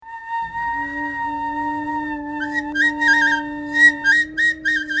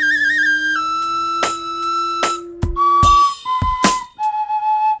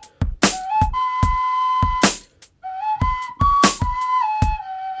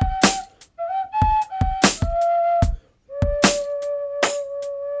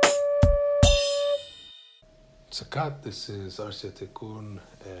Sakat. This is Arcia Tekun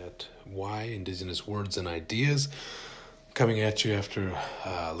at Y, Indigenous Words and Ideas, coming at you after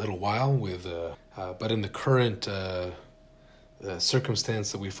a little while but in the current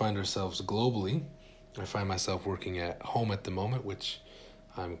circumstance that we find ourselves globally. I find myself working at home at the moment, which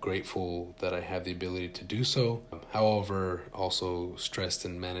I'm grateful that I have the ability to do so. However, also stressed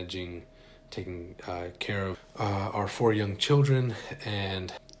in taking care of our 4 young children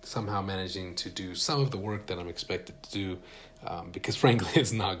and somehow managing to do some of the work that I'm expected to do, because frankly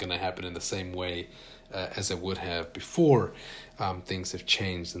it's not going to happen in the same way as it would have before. Things have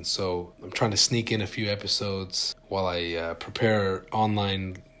changed, and so I'm trying to sneak in a few episodes while I prepare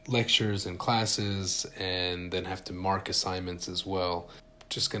online lectures and classes, and then have to mark assignments as well.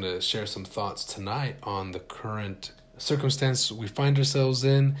 Just going to share some thoughts tonight on the current circumstance we find ourselves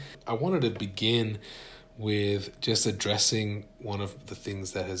in. I wanted to begin with just addressing one of the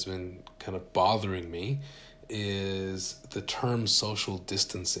things that has been kind of bothering me is the term social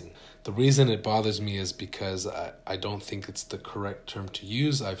distancing. The reason it bothers me is because I don't think it's the correct term to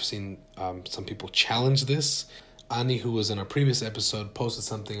use. I've seen some people challenge this. Ani, who was in a previous episode, posted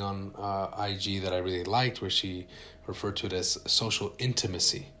something on IG that I really liked, where she referred to it as social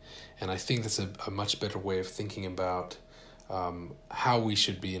intimacy. And I think that's a much better way of thinking about how we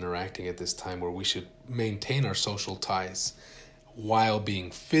should be interacting at this time, where we should maintain our social ties while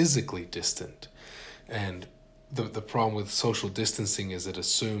being physically distant. And the problem with social distancing is it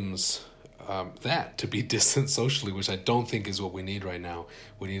assumes that to be distant socially, which I don't think is what we need right now.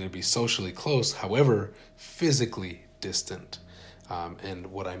 We need to be socially close, however, physically distant. And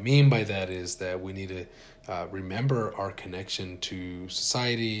what I mean by that is that we need to remember our connection to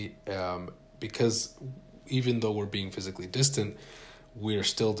society, because even though we're being physically distant, we're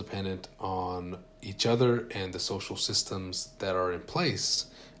still dependent on each other and the social systems that are in place,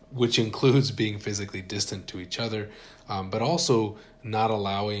 which includes being physically distant to each other, but also not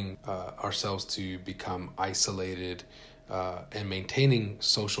allowing ourselves to become isolated and maintaining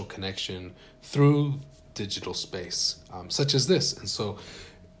social connection through digital space, such as this. And so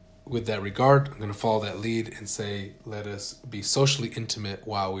with that regard, I'm going to follow that lead and say, let us be socially intimate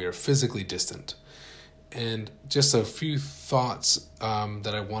while we are physically distant. And just a few thoughts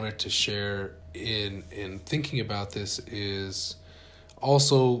that I wanted to share in thinking about this is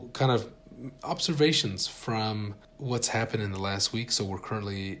also kind of observations from what's happened in the last week. So we're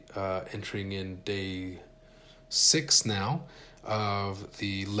currently entering in day 6 now of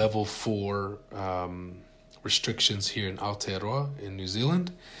the level 4 restrictions here in Aotearoa in New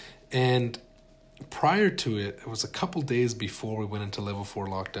Zealand. And prior to it, it was a couple days before we went into level 4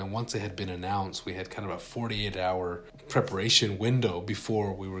 lockdown. Once it had been announced, we had kind of a 48-hour preparation window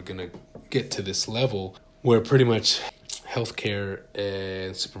before we were going to get to this level, where pretty much healthcare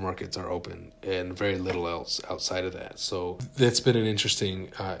and supermarkets are open and very little else outside of that. So that's been an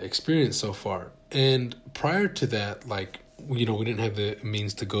interesting experience so far. And prior to that, we didn't have the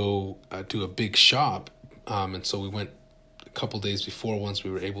means to go do a big shop. And so we went a couple days before, once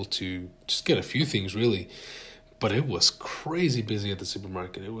we were able to just get a few things really. But it was crazy busy at the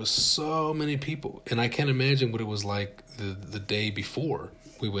supermarket. It was so many people. And I can't imagine what it was like the day before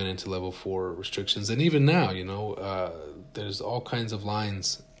we went into level 4 restrictions. And even now, there's all kinds of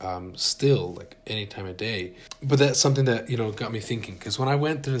lines still, like any time of day. But that's something that, got me thinking. Because when I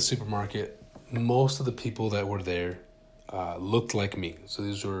went to the supermarket, most of the people that were there looked like me. So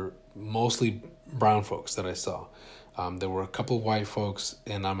these were mostly brown folks that I saw. There were a couple of white folks,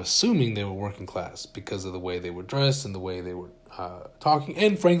 and I'm assuming they were working class because of the way they were dressed and the way they were talking,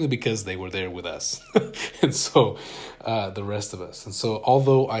 and frankly because they were there with us and so the rest of us. And so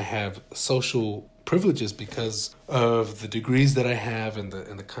although I have social privileges because of the degrees that I have and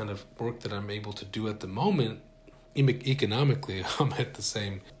the kind of work that I'm able to do at the moment, economically I'm at the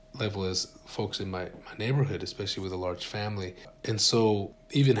same level as folks in my neighborhood, especially with a large family. And so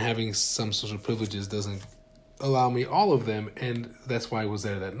even having some social privileges doesn't allow me all of them, and that's why I was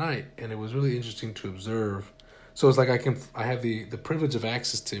there that night. And it was really interesting to observe. So it's like I have the privilege of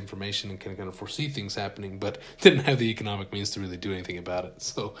access to information and can kind of foresee things happening, but didn't have the economic means to really do anything about it.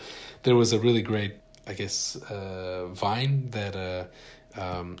 So there was a really great, Vine that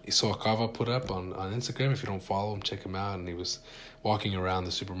Isoakawa put up on Instagram. If you don't follow him, check him out. And he was walking around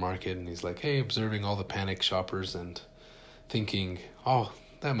the supermarket, and he's like, hey, observing all the panic shoppers and thinking, oh,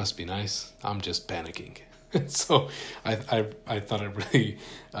 that must be nice. I'm just panicking. So I thought it really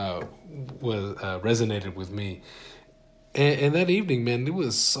resonated with me. And that evening, man, it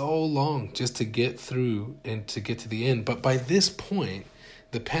was so long just to get through and to get to the end. But by this point,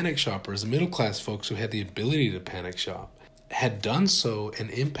 the panic shoppers, the middle-class folks who had the ability to panic shop, had done so and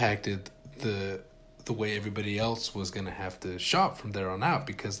impacted the the way everybody else was going to have to shop from there on out,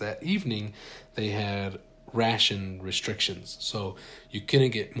 because that evening they had ration restrictions. So you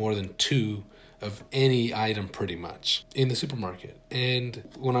couldn't get more than 2 of any item pretty much in the supermarket. And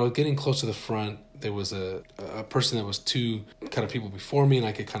when I was getting close to the front, there was a person that was 2 kind of people before me, and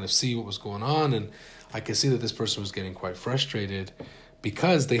I could kind of see what was going on. And I could see that this person was getting quite frustrated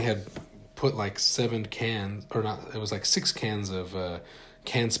because they had put like 7 cans, or not, it was like 6 cans of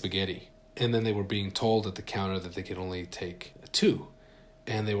canned spaghetti. And then they were being told at the counter that they could only take 2.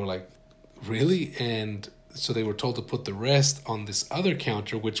 And they were like, really? And so they were told to put the rest on this other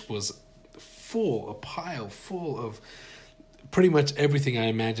counter, which was a pile full of pretty much everything I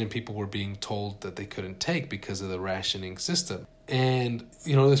imagine people were being told that they couldn't take because of the rationing system. And,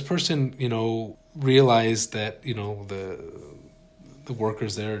 this person, realized that, the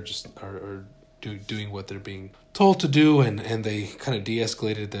workers there just are doing what they're being told to do, and they kind of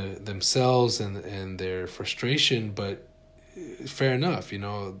de-escalated themselves and their frustration. But fair enough,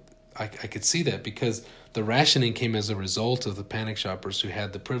 I could see that, because the rationing came as a result of the panic shoppers who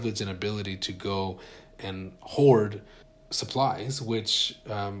had the privilege and ability to go and hoard supplies, which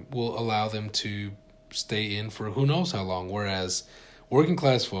will allow them to stay in for who knows how long, whereas working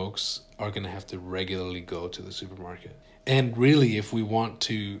class folks are going to have to regularly go to the supermarket. And really, if we want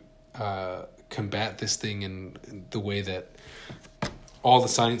to combat this thing in the way that all the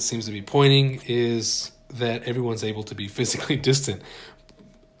science seems to be pointing, is that everyone's able to be physically distant.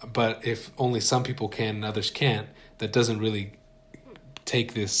 But if only some people can and others can't, that doesn't really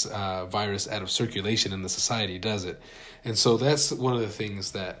take this virus out of circulation in the society, does it? And so that's one of the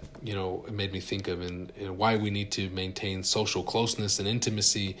things that, it made me think of, and why we need to maintain social closeness and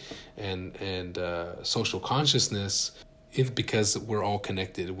intimacy and social consciousness, because we're all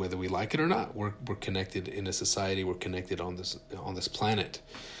connected, whether we like it or not. We're connected in a society. We're connected on this planet.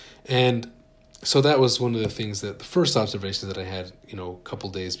 And so that was one of the things, that the first observations that I had, a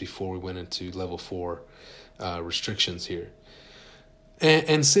couple days before we went into level 4 restrictions here.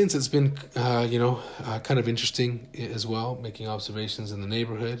 And since it's been, kind of interesting as well, making observations in the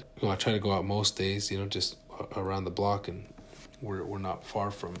neighborhood. I try to go out most days, just around the block, and we're not far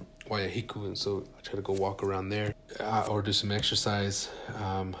from Guayahico, and so I try to go walk around there or do some exercise.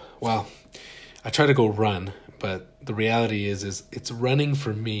 I try to go run. But the reality is it's running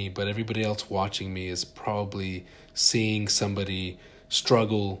for me, but everybody else watching me is probably seeing somebody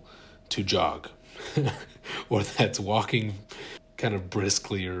struggle to jog or that's walking kind of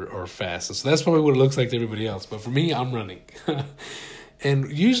briskly or fast. And so that's probably what it looks like to everybody else. But for me, I'm running.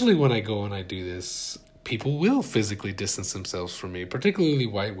 And usually when I go and I do this, people will physically distance themselves from me, particularly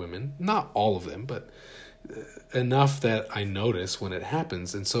white women. Not all of them, but enough that I notice when it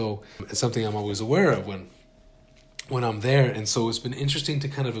happens. And so it's something I'm always aware of when I'm there. And so it's been interesting to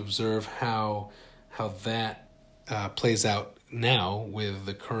kind of observe how that plays out now with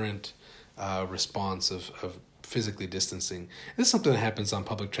the current response of physically distancing. This is something that happens on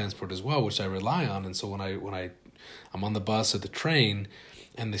public transport as well, which I rely on. And so when I'm on the bus or the train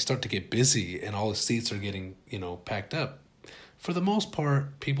and they start to get busy and all the seats are getting, packed up, for the most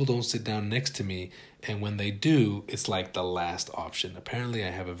part, people don't sit down next to me. And when they do, it's like the last option. Apparently, I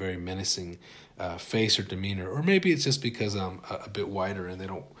have a very menacing face or demeanor, or maybe it's just because I'm a bit wider and they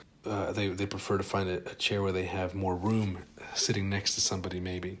don't. They prefer to find a chair where they have more room sitting next to somebody,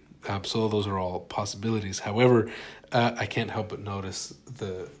 maybe. So those are all possibilities. However, I can't help but notice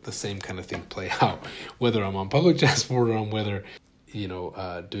the same kind of thing play out, whether I'm on public transport or I'm whether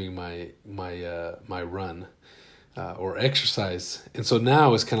doing my run or exercise. And so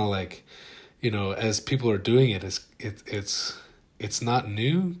now it's kind of like, as people are doing it, it's not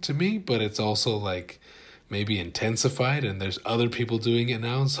new to me, but it's also like maybe intensified, and there's other people doing it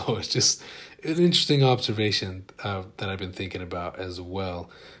now. So it's just an interesting observation that I've been thinking about as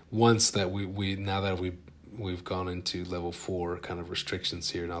well. Once that we've gone into level 4 kind of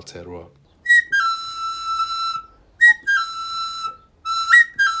restrictions here in Aotearoa.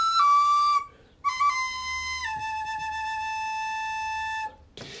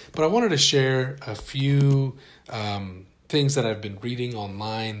 But I wanted to share a few things that I've been reading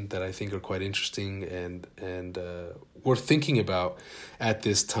online that I think are quite interesting and worth thinking about at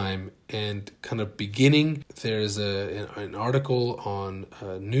this time. And kind of beginning, there's an article on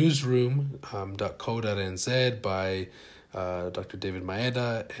newsroom.co.nz by Dr. David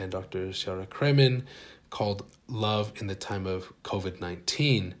Maeda and Dr. Xiara Kremen called Love in the Time of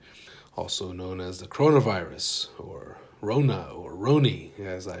COVID-19, also known as the coronavirus or Rona or Roni,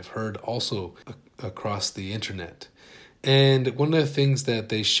 as I've heard also across the internet. And one of the things that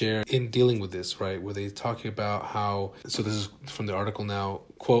they share in dealing with this, right, where they talking about how, so this is from the article now,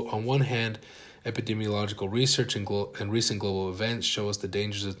 quote, on one hand, Epidemiological research and recent global events show us the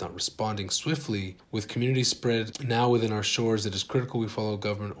dangers of not responding swiftly. With community spread now within our shores, it is critical we follow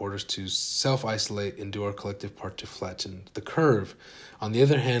government orders to self-isolate and do our collective part to flatten the curve. On the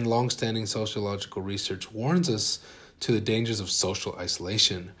other hand, long-standing sociological research warns us to the dangers of social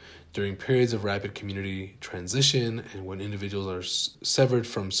isolation. During periods of rapid community transition and when individuals are severed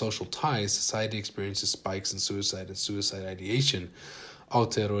from social ties, society experiences spikes in suicide and suicide ideation.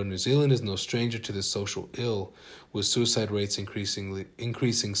 Aotearoa, New Zealand is no stranger to this social ill, with suicide rates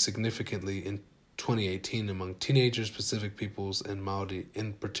increasing significantly in 2018 among teenagers, Pacific peoples, and Maori,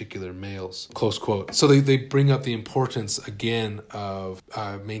 in particular males. Close quote. So they bring up the importance, again, of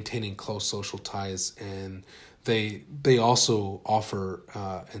maintaining close social ties, and they also offer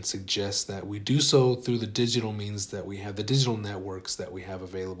and suggest that we do so through the digital means that we have, the digital networks that we have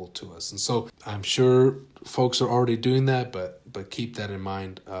available to us. And so I'm sure folks are already doing that, but keep that in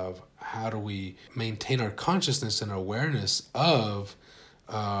mind of how do we maintain our consciousness and awareness of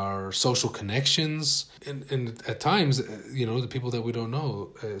our social connections, and at times, the people that we don't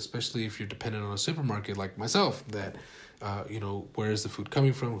know, especially if you're dependent on a supermarket like myself, that where is the food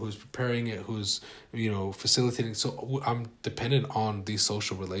coming from, who's preparing it, who's facilitating. So I'm dependent on these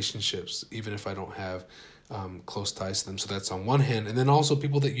social relationships, even if I don't have close ties to them. So that's on one hand, and then also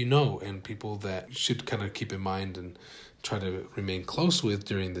people that and people that should kind of keep in mind and try to remain close with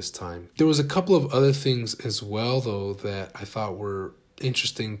during this time. There was a couple of other things as well, though, that I thought were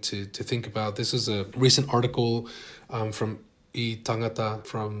interesting to think about. This is a recent article from I Tangata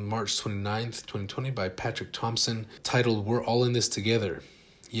from March 29th, 2020 by Patrick Thompson, titled "We're All in This Together."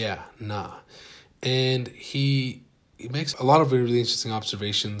 Yeah, nah. And he makes a lot of really interesting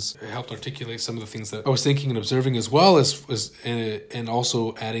observations. It helped articulate some of the things that I was thinking and observing, as well as and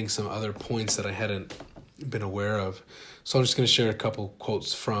also adding some other points that I hadn't been aware of. So I'm just going to share a couple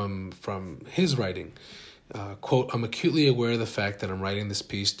quotes from his writing. Quote, "I'm acutely aware of the fact that I'm writing this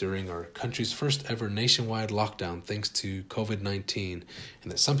piece during our country's first ever nationwide lockdown thanks to COVID-19,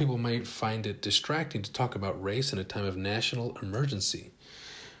 and that some people might find it distracting to talk about race in a time of national emergency,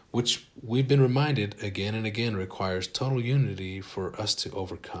 which we've been reminded again and again requires total unity for us to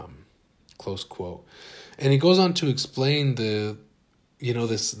overcome." Close quote. And he goes on to explain this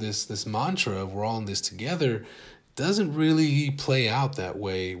mantra of "we're all in this together" doesn't really play out that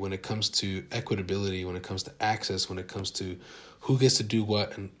way when it comes to equitability, when it comes to access, when it comes to who gets to do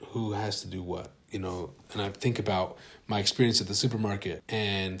what and who has to do what, And I think about my experience at the supermarket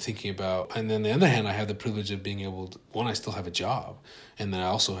and thinking about, and then on the other hand, I have the privilege of being able to, one, I still have a job, and then I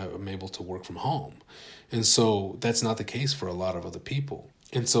also I'm able to work from home. And so that's not the case for a lot of other people.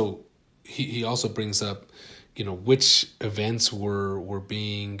 And so he also brings up, which events were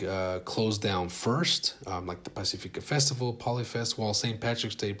being closed down first, like the Pacifica Festival, Polyfest, while St.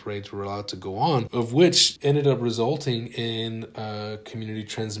 Patrick's Day parades were allowed to go on, of which ended up resulting in community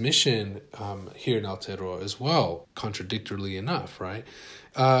transmission here in Aotearoa as well, contradictorily enough, right?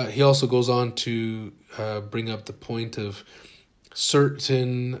 He also goes on to bring up the point of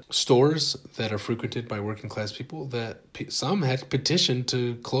certain stores that are frequented by working class people that some had petitioned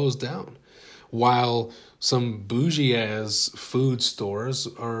to close down, while some bougie-ass food stores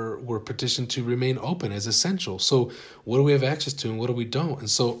were petitioned to remain open as essential. So what do we have access to and what do we don't? And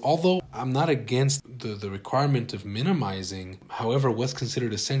so although I'm not against the requirement of minimizing, however, what's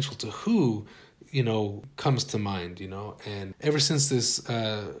considered essential to who, comes to mind, And ever since this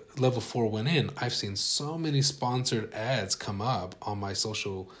level 4 went in, I've seen so many sponsored ads come up on my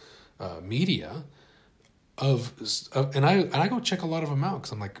social media and I go check a lot of them out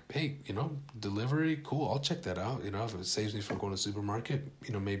because I'm like, hey, delivery, cool, I'll check that out. If it saves me from going to the supermarket,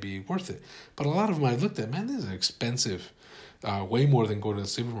 maybe worth it. But a lot of them I looked at, man, this is expensive, way more than going to the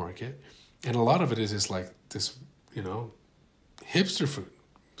supermarket. And a lot of it is just like this, hipster food.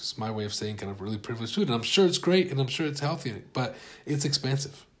 It's my way of saying kind of really privileged food. And I'm sure it's great and I'm sure it's healthy, but it's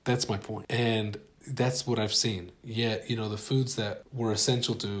expensive. That's my point. And that's what I've seen. Yet, the foods that were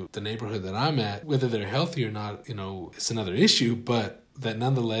essential to the neighborhood that I'm at, whether they're healthy or not, it's another issue, but that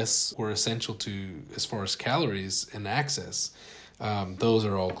nonetheless were essential to, as far as calories and access, those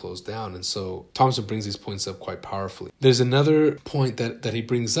are all closed down. And so Thompson brings these points up quite powerfully. There's another point that he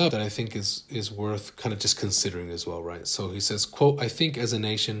brings up that I think is worth kind of just considering as well, right? So he says, quote, "I think as a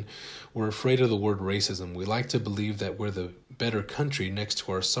nation, we're afraid of the word racism. We like to believe that we're the better country next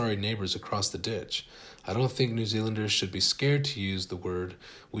to our sorry neighbors across the ditch. I don't think New Zealanders should be scared to use the word.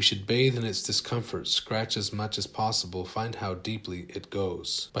 We should bathe in its discomfort, scratch as much as possible, find how deeply it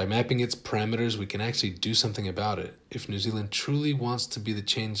goes. By mapping its parameters, we can actually do something about it. If New Zealand truly wants to be the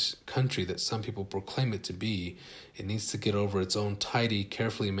changed country that some people proclaim it to be, it needs to get over its own tidy,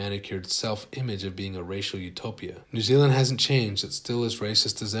 carefully manicured self-image of being a racial utopia. New Zealand hasn't changed. It's still as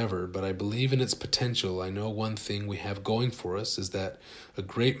racist as ever, but I believe in its potential. I know one thing we have going for us is that a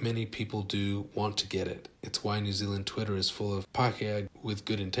great many people do want to get it. It's why New Zealand Twitter is full of Pākehā with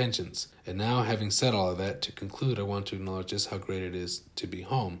good intentions. And now, having said all of that, to conclude, I want to acknowledge just how great it is to be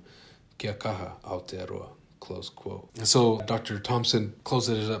home. Kia kaha, Aotearoa. Close quote. And so Dr. Thompson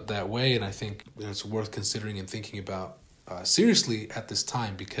closes it up that way, and I think it's worth considering and thinking about seriously at this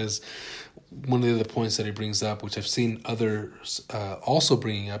time, because one of the other points that he brings up, which I've seen others also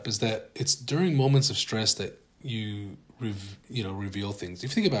bringing up, is that it's during moments of stress that you reveal things.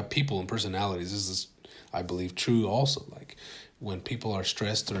 If you think about people and personalities, this is, I believe, true also. Like when people are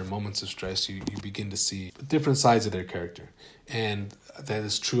stressed or in moments of stress, you begin to see different sides of their character. And that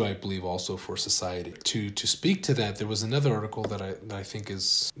is true, I believe, also for society. To speak to that, there was another article that I think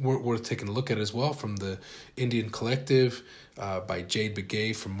is worth taking a look at as well, from the Indian Collective by Jade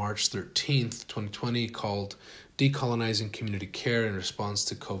Begay from March 13th, 2020, called Decolonizing Community Care in Response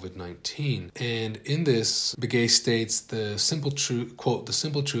to COVID-19. And in this, Begay states the simple truth, quote, "The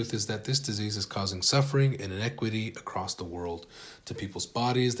simple truth is that this disease is causing suffering and inequity across the world to people's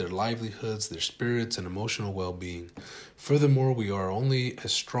bodies, their livelihoods, their spirits, and emotional well-being. Furthermore, we are only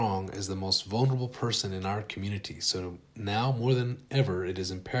as strong as the most vulnerable person in our community. So now more than ever, it is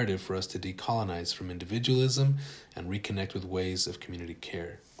imperative for us to decolonize from individualism and reconnect with ways of community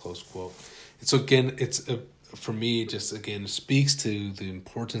care." Close quote. And so again, for me, just again speaks to the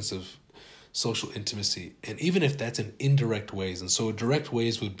importance of social intimacy, and even if that's in indirect ways. And so direct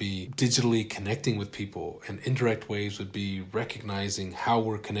ways would be digitally connecting with people, and indirect ways would be recognizing how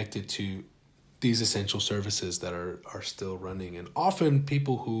we're connected to these essential services that are still running. And often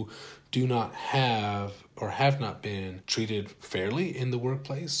people who do not have or have not been treated fairly in the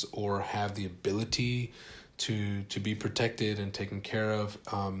workplace, or have the ability to be protected and taken care of.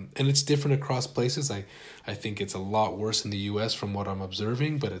 And it's different across places. I think it's a lot worse in the U.S. from what I'm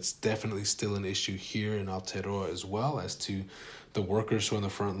observing, but it's definitely still an issue here in Aotearoa as well, as to the workers who are on the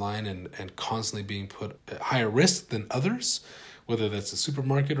front line and constantly being put at higher risk than others, whether that's a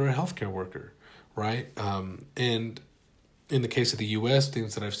supermarket or a healthcare worker, right? And in the case of the U.S.,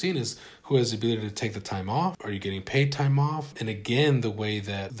 things that I've seen is who has the ability to take the time off? Are you getting paid time off? And again, the way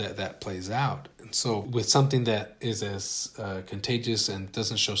that plays out. And so with something that is as contagious and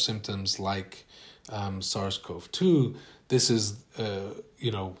doesn't show symptoms like SARS-CoV-2, this is,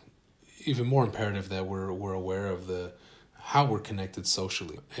 even more imperative that we're aware of how we're connected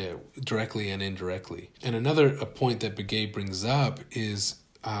socially, directly and indirectly. And another point that Begay brings up is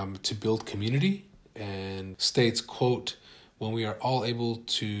to build community, and states, quote, "When we are all able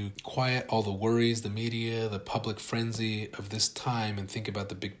to quiet all the worries, the media, the public frenzy of this time, and think about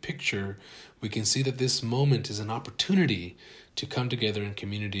the big picture, we can see that this moment is an opportunity to come together in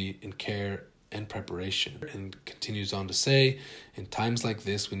community, in care, and preparation." And continues on to say, "In times like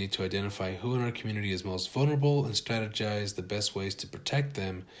this, we need to identify who in our community is most vulnerable and strategize the best ways to protect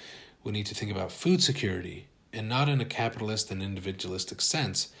them. We need to think about food security, and not in a capitalist and individualistic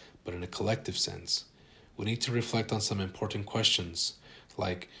sense, but in a collective sense. We need to reflect on some important questions,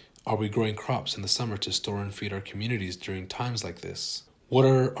 like, are we growing crops in the summer to store and feed our communities during times like this? What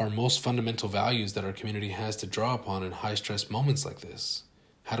are our most fundamental values that our community has to draw upon in high-stress moments like this?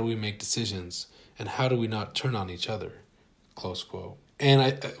 How do we make decisions? And how do we not turn on each other?" Close quote.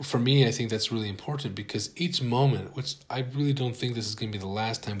 And for me, I think that's really important, because each moment, which I really don't think this is going to be the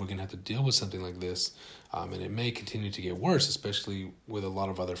last time we're going to have to deal with something like this, and it may continue to get worse, especially with a lot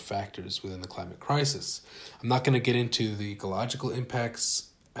of other factors within the climate crisis. I'm not going to get into the ecological impacts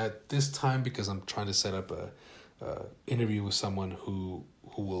at this time, because I'm trying to set up a interview with someone who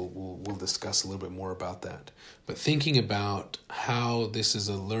will discuss a little bit more about that. But thinking about how this is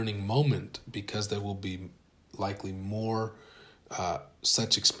a learning moment, because there will be likely more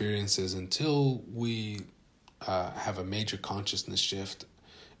such experiences until we have a major consciousness shift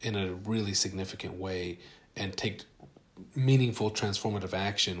in a really significant way and take meaningful transformative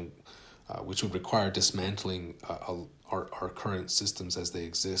action, which would require dismantling our current systems as they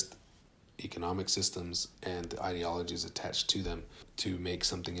exist, economic systems and the ideologies attached to them, to make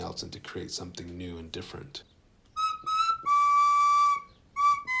something else and to create something new and different.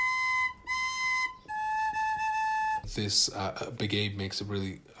 This Begay makes a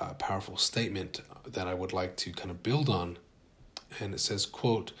really powerful statement that I would like to kind of build on. And it says,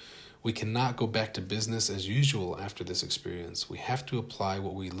 quote, "We cannot go back to business as usual after this experience. We have to apply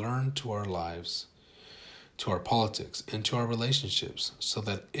what we learned to our lives, to our politics, and to our relationships, so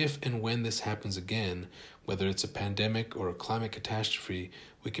that if and when this happens again, Whether it's a pandemic or a climate catastrophe,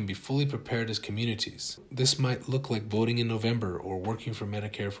 we can be fully prepared as communities. This might look like voting in November, or working for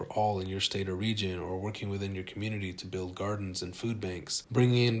Medicare for all in your state or region, or working within your community to build gardens and food banks.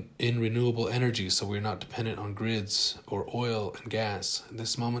 Bringing in renewable energy so we're not dependent on grids or oil and gas.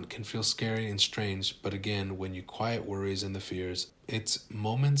 This moment can feel scary and strange, but again, when you quiet worries and the fears, it's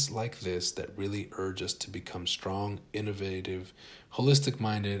moments like this that really urge us to become strong, innovative,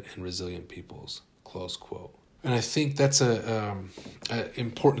 holistic-minded, and resilient peoples. Close quote. And I think that's a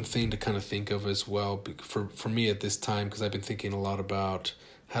important thing to kind of think of as well for me at this time, because I've been thinking a lot about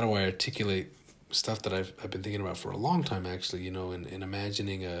how do I articulate stuff that I've been thinking about for a long time, actually, in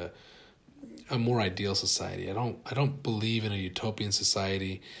imagining a more ideal society. I don't believe in a utopian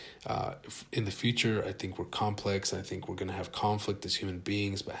society. In the future, I think we're complex. I think we're going to have conflict as human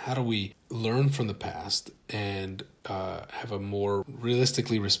beings. But how do we learn from the past and have a more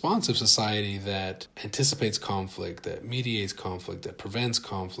realistically responsive society that anticipates conflict, that mediates conflict, that prevents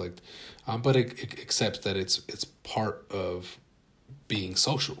conflict, but it accepts that it's part of being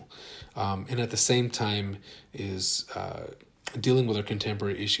social, and at the same time is dealing with our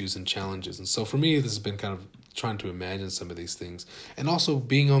contemporary issues and challenges. And so for me, this has been kind of trying to imagine some of these things, and also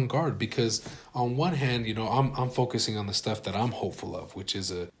being on guard, because on one hand, I'm focusing on the stuff that I'm hopeful of, which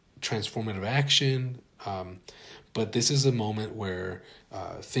is a transformative action. But this is a moment where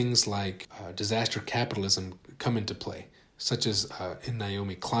things like disaster capitalism come into play, such as in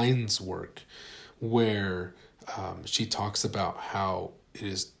Naomi Klein's work, where she talks about how it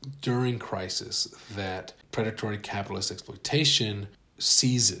is during crisis that predatory capitalist exploitation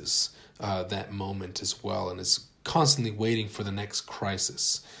seizes that moment as well, and is constantly waiting for the next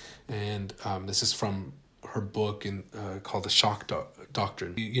crisis. And this is from her book called The Shock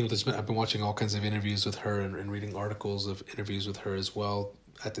Doctrine. I've been watching all kinds of interviews with her and reading articles of interviews with her as well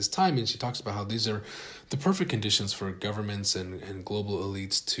at this time, and she talks about how these are the perfect conditions for governments and global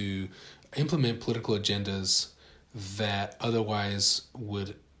elites to implement political agendas that otherwise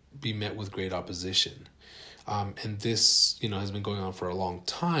would be met with great opposition. And this, has been going on for a long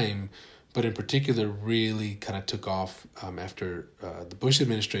time, but in particular really kind of took off after the Bush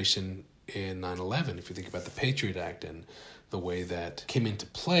administration in 9/11. If you think about the Patriot Act and the way that came into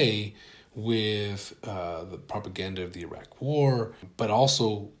play with the propaganda of the Iraq War, but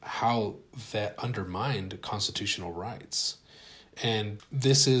also how that undermined constitutional rights. And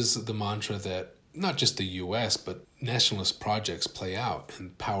this is the mantra that not just the U.S., but nationalist projects play out,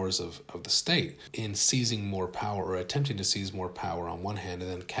 and powers of the state in seizing more power or attempting to seize more power on one hand,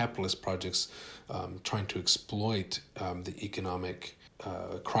 and then capitalist projects trying to exploit the economic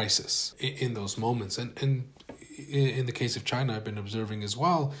crisis in those moments. And in the case of China, I've been observing as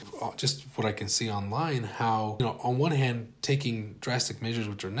well, just what I can see online, how, on one hand, taking drastic measures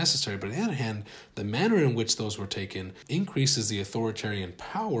which are necessary, but on the other hand, the manner in which those were taken increases the authoritarian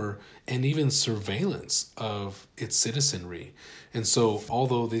power and even surveillance of its citizenry. And so,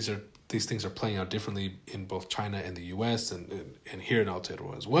 although these things are playing out differently in both China and the U.S. and here in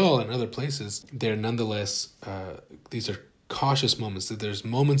Aotearoa as well, and other places, they're nonetheless, these are cautious moments. That there's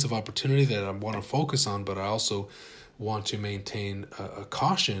moments of opportunity that I want to focus on, but I also want to maintain a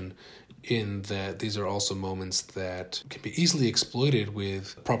caution in that these are also moments that can be easily exploited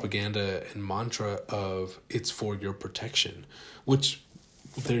with propaganda and mantra of it's for your protection, which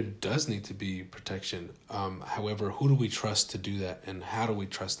there does need to be protection. However, who do we trust to do that, and how do we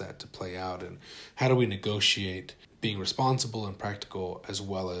trust that to play out, and how do we negotiate being responsible and practical as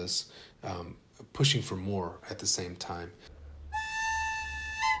well as pushing for more at the same time?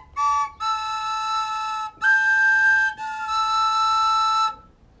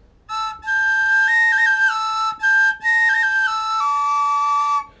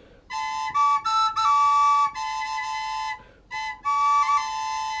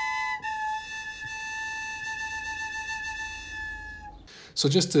 So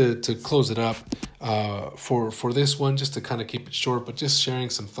just to close it up for this one, just to kind of keep it short, but just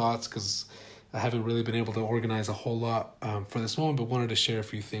sharing some thoughts, because I haven't really been able to organize a whole lot for this moment, but wanted to share a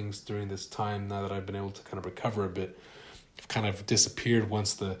few things during this time now that I've been able to kind of recover a bit. I've kind of disappeared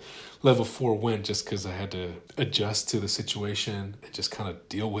once the level 4 went, just because I had to adjust to the situation and just kind of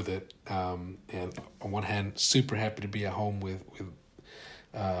deal with it. And on one hand, super happy to be at home with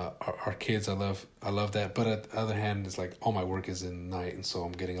our kids. I love that, but at the other hand, it's like all my work is in the night, and so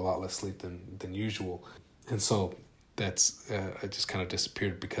I'm getting a lot less sleep than usual, and so that's I just kind of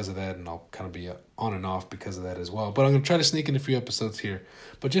disappeared because of that, and I'll kind of be on and off because of that as well. But I'm gonna try to sneak in a few episodes here.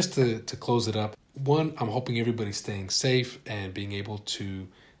 But just to close it up, one, I'm hoping everybody's staying safe and being able to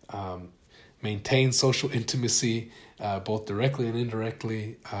maintain social intimacy, both directly and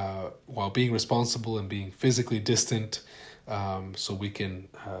indirectly, while being responsible and being physically distant, so we can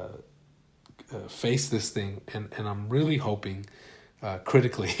face this thing. And I'm really hoping,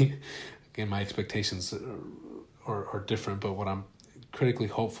 critically, again, my expectations are different, but what I'm critically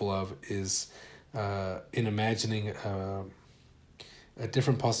hopeful of is in imagining a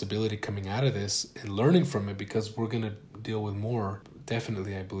different possibility coming out of this and learning from it, because we're going to deal with more,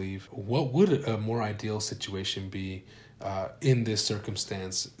 definitely, I believe. What would a more ideal situation be in this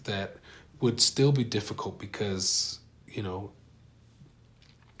circumstance that would still be difficult because,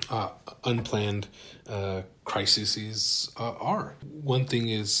 unplanned crises are? One thing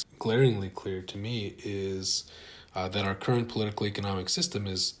is glaringly clear to me is that our current political economic system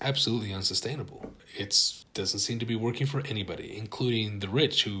is absolutely unsustainable. It doesn't seem to be working for anybody, including the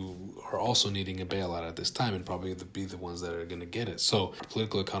rich, who are also needing a bailout at this time and probably be the ones that are going to get it. So the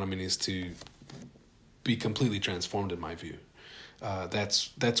political economy needs to be completely transformed, in my view.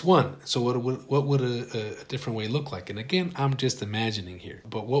 That's one. So what would a different way look like? And again, I'm just imagining here.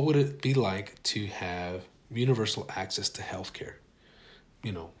 But what would it be like to have universal access to healthcare,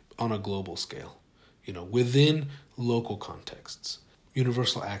 on a global scale, within local contexts?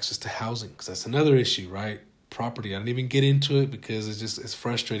 Universal access to housing, because that's another issue, right? Property. I didn't even get into it because it's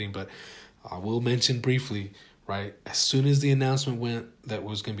frustrating, but I will mention briefly, right? As soon as the announcement went that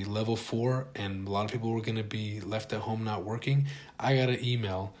was going to be level 4 and a lot of people were going to be left at home not working, I got an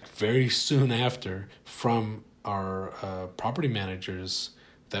email very soon after from our property managers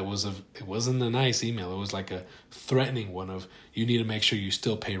it wasn't a nice email. It was like a threatening one of, you need to make sure you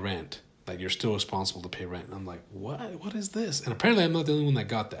still pay rent. Like, you're still responsible to pay rent. And I'm like, what is this? And apparently I'm not the only one that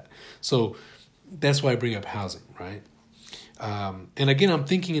got that. So that's why I bring up housing, right? And again, I'm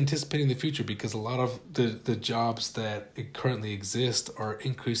anticipating the future, because a lot of the jobs that currently exist are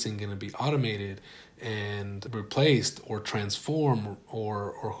increasingly going to be automated and replaced or transformed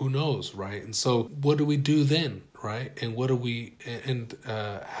or who knows, right? And so what do we do then, right? And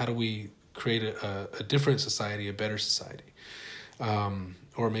how do we create a different society, a better society?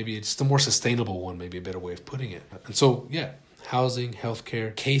 Or maybe it's the more sustainable one, maybe a better way of putting it. And so, housing,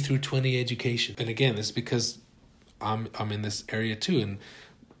 healthcare, K through 20 education. And again, this is because I'm in this area too. And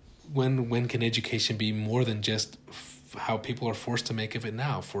when can education be more than just how people are forced to make of it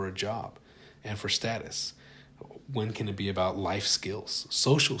now for a job and for status? When can it be about life skills,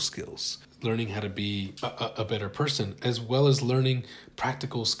 social skills, learning how to be a better person, as well as learning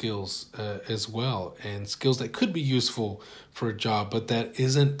practical skills as well, and skills that could be useful for a job, but that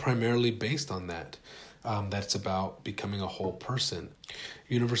isn't primarily based on that. That's about becoming a whole person.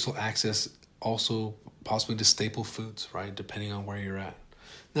 Universal access also possibly to staple foods, right, depending on where you're at.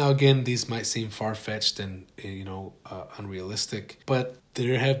 Now, again, these might seem far-fetched and unrealistic, but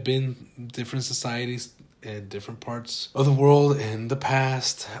there have been different societies in different parts of the world in the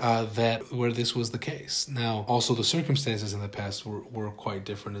past where this was the case. Now, also the circumstances in the past were quite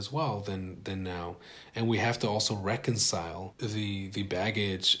different as well than now, and we have to also reconcile the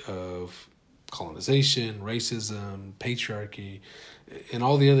baggage of colonization, racism, patriarchy, and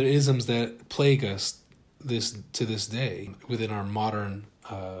all the other isms that plague us to this day within our modern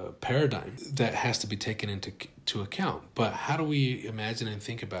paradigm that has to be taken into account. But how do we imagine and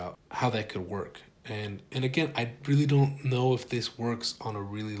think about how that could work? And again, I really don't know if this works on a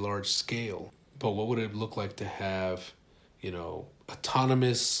really large scale, but what would it look like to have,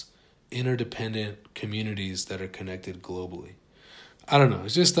 autonomous, interdependent communities that are connected globally? I don't know.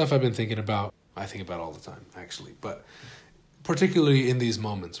 It's just stuff I've been thinking about. I think about all the time, actually. But particularly in these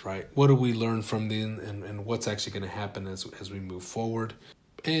moments, right? What do we learn from them, and what's actually going to happen as we move forward?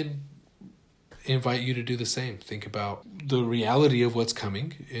 And invite you to do the same. Think about the reality of what's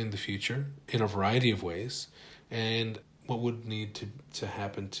coming in the future in a variety of ways, and what would need to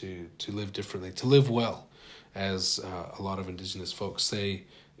happen to live differently, to live well, as a lot of indigenous folks say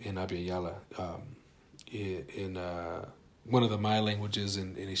in Abya Yala. In one of the Maya languages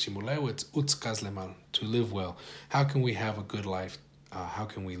in Ishimuleo, it's Utzkazlemal, to live well. How can we have a good life? How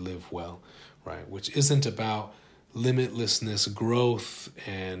can we live well, right? Which isn't about limitlessness, growth,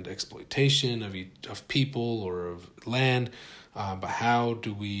 and exploitation of people or of land, but how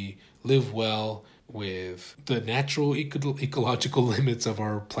do we live well with the natural ecological limits of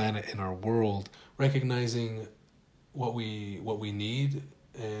our planet and our world, recognizing what we need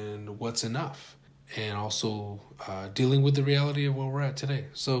and what's enough, and also dealing with the reality of where we're at today.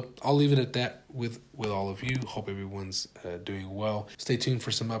 So I'll leave it at that with all of you. Hope everyone's doing well. Stay tuned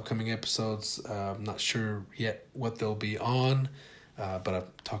for some upcoming episodes. I'm not sure yet what they'll be on, but I'm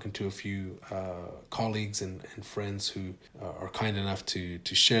talking to a few colleagues and friends who are kind enough to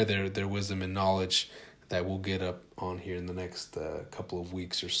share their wisdom and knowledge that we'll get up on here in the next couple of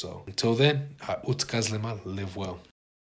weeks or so. Until then, utkaz lema, live well.